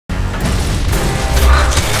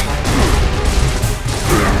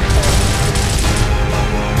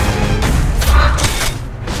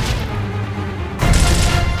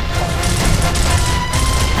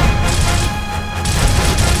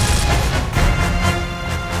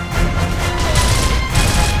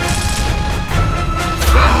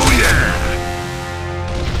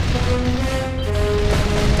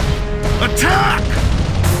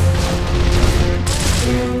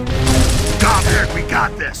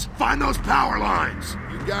Marcus, find those power lines!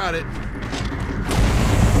 You got it.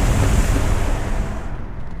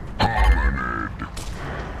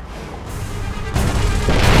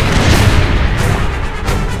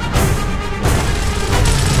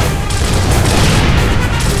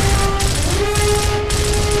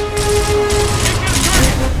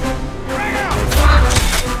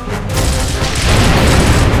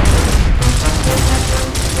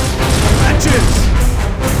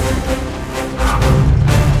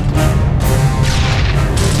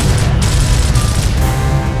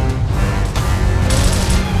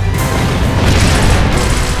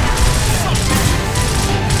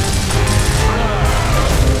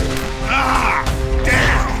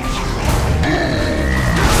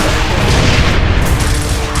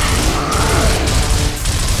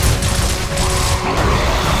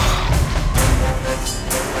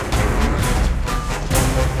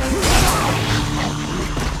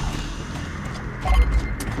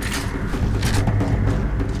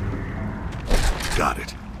 Got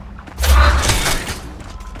it.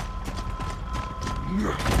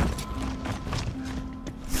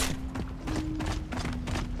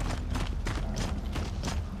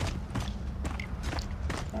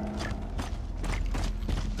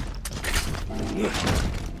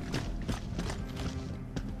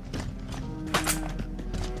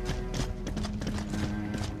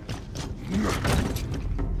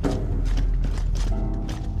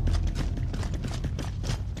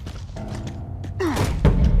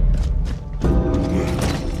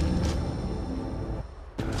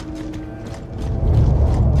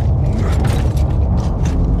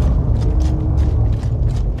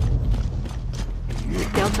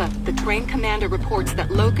 The train commander reports that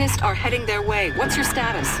Locusts are heading their way. What's your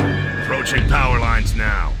status? Approaching power lines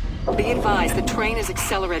now. Be advised, the train is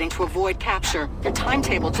accelerating to avoid capture. Your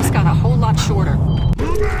timetable just got a whole lot shorter.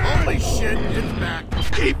 Holy shit, it's back.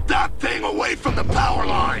 Keep that thing away from the power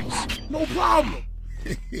lines! No problem.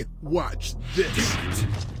 Watch this.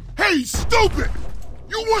 Hey, stupid!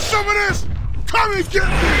 You want some of this? Come and get me!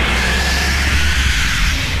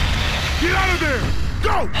 Get out of there!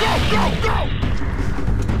 Go, go, go, go!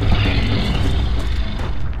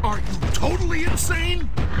 Are you totally insane?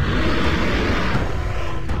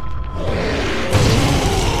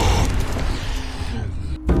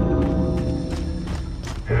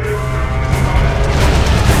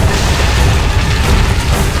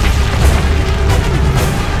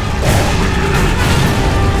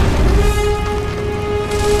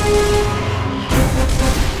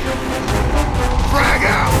 Frag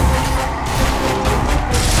out!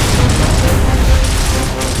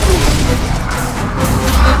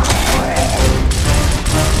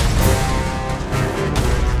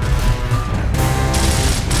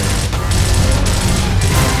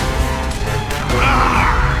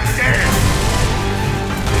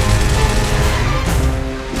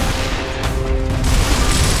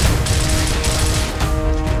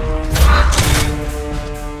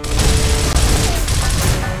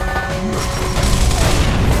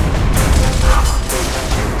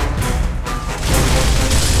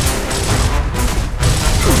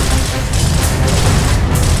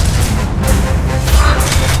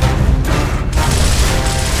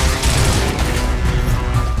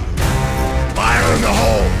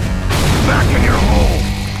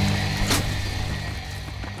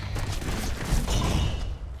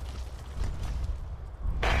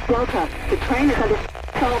 Delta, the train is under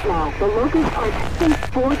assault now. The Locusts are heading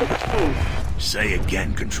for the train. Say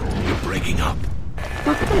again, Control. You're breaking up.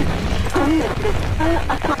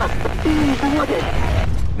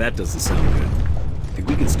 That doesn't sound good. Think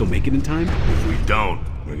we can still make it in time? If we don't,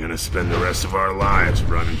 we're gonna spend the rest of our lives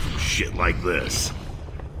running from shit like this.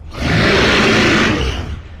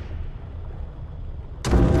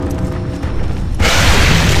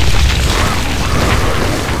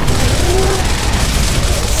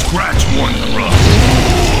 Scratch one grub.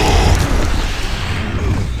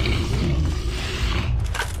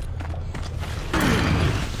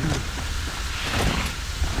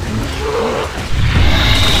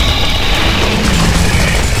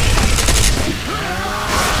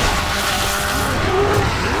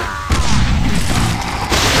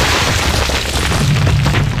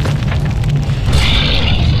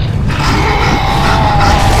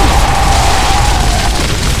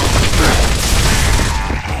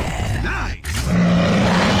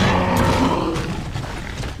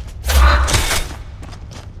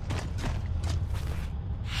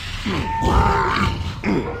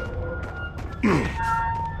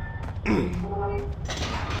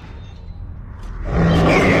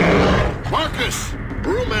 Marcus!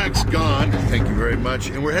 Brumac's gone, thank you very much,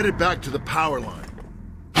 and we're headed back to the power line.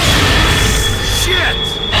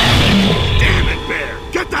 Shit!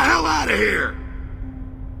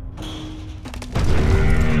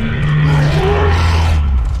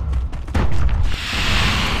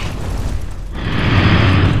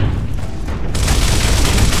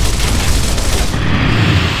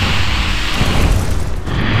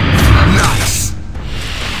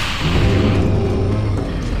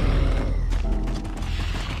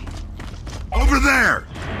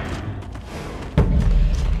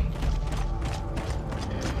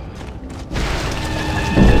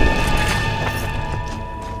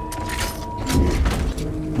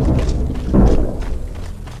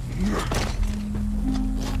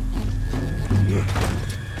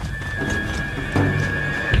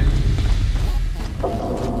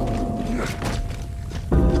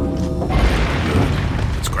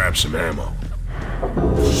 some ammo.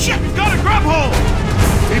 Shit! He's got a grab hold!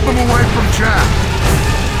 Keep him away from Jack.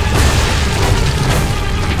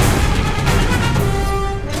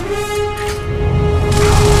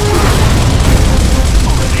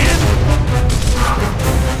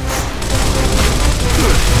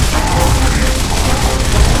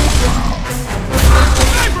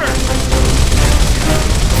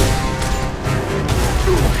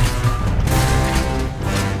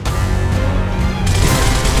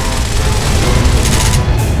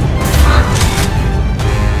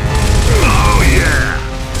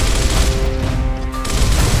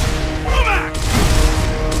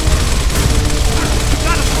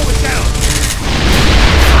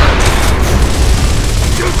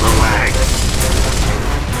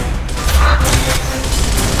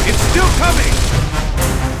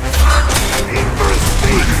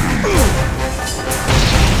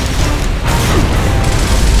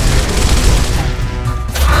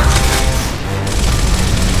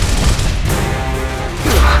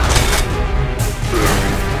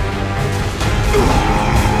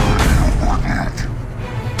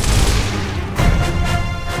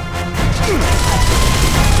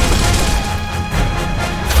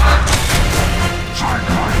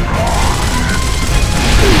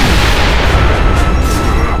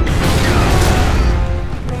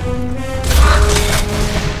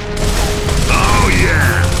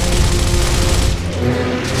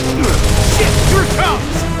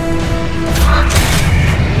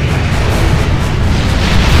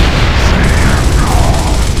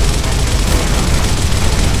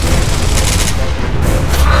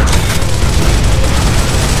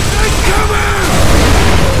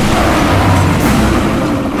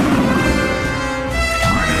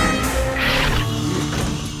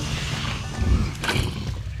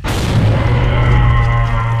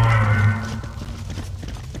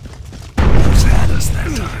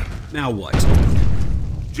 Now what?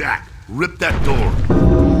 Jack, rip that door.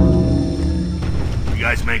 You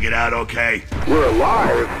guys make it out okay? We're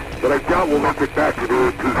alive, but I doubt we'll make it back to the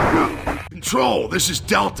old too. Control, this is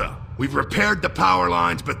Delta. We've repaired the power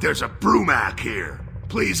lines, but there's a Brumac here.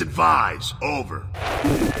 Please advise. Over.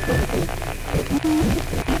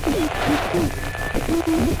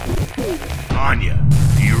 Anya,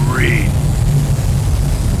 do you read?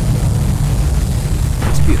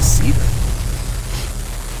 Must be a cedar.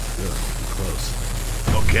 Ugh, close.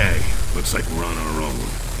 Okay, looks like we're on our own.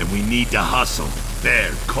 And we need to hustle.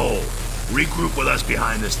 There, Cole. Regroup with us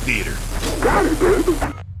behind this theater. Got it, dude.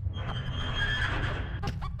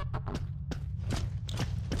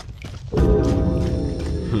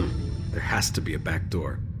 There has to be a back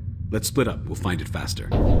door. Let's split up. We'll find it faster.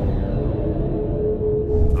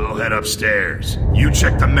 I'll head upstairs. You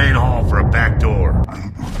check the main hall for a back door.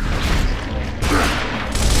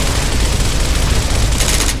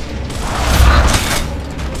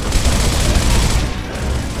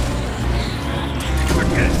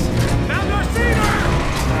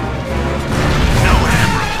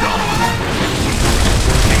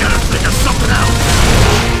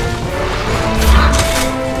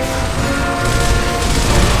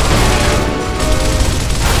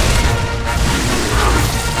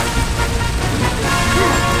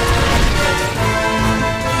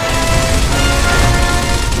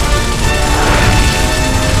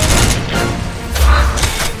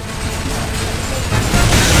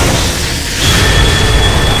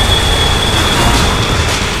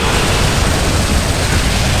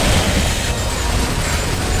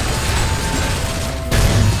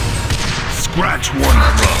 Scratch one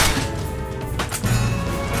throw.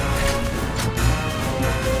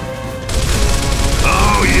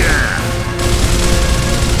 Oh yeah!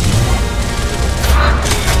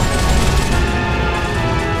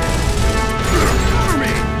 Cover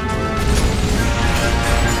me!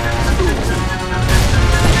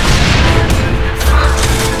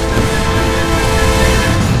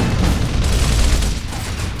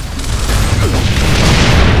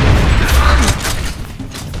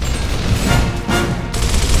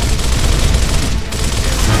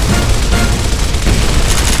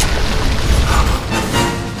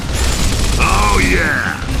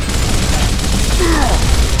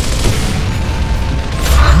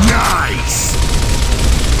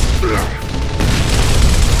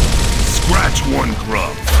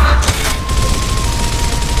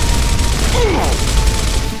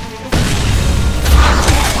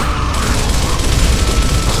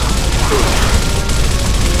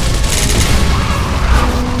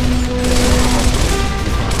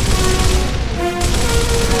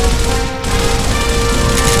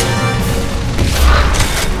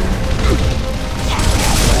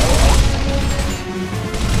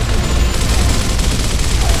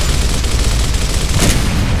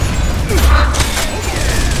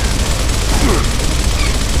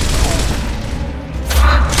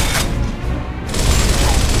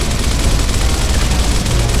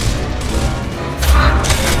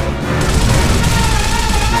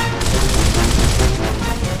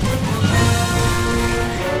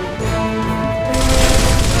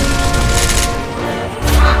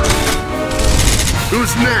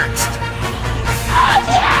 Who's next?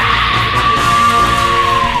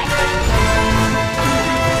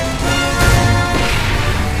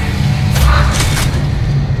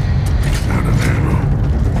 Out of ammo.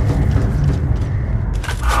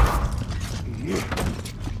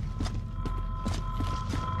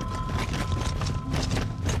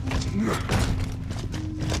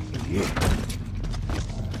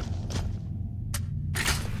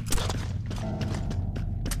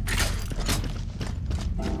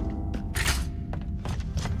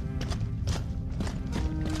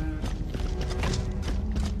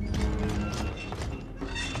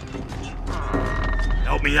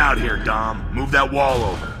 Help me out here, Dom. Move that wall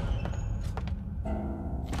over.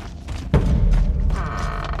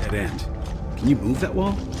 Dead end. Can you move that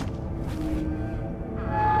wall?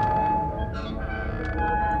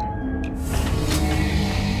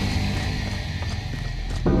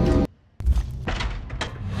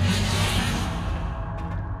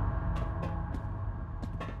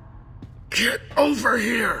 Get over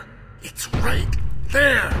here! It's right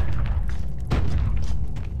there!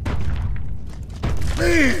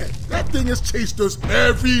 Man, that thing has chased us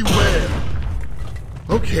everywhere!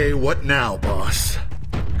 Okay, what now, boss?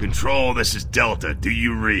 Control, this is Delta. Do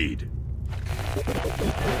you read?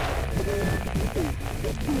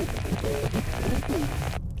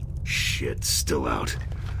 Shit, still out.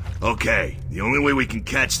 Okay, the only way we can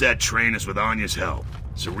catch that train is with Anya's help.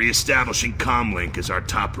 So re-establishing comlink is our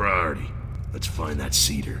top priority. Let's find that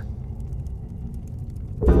cedar.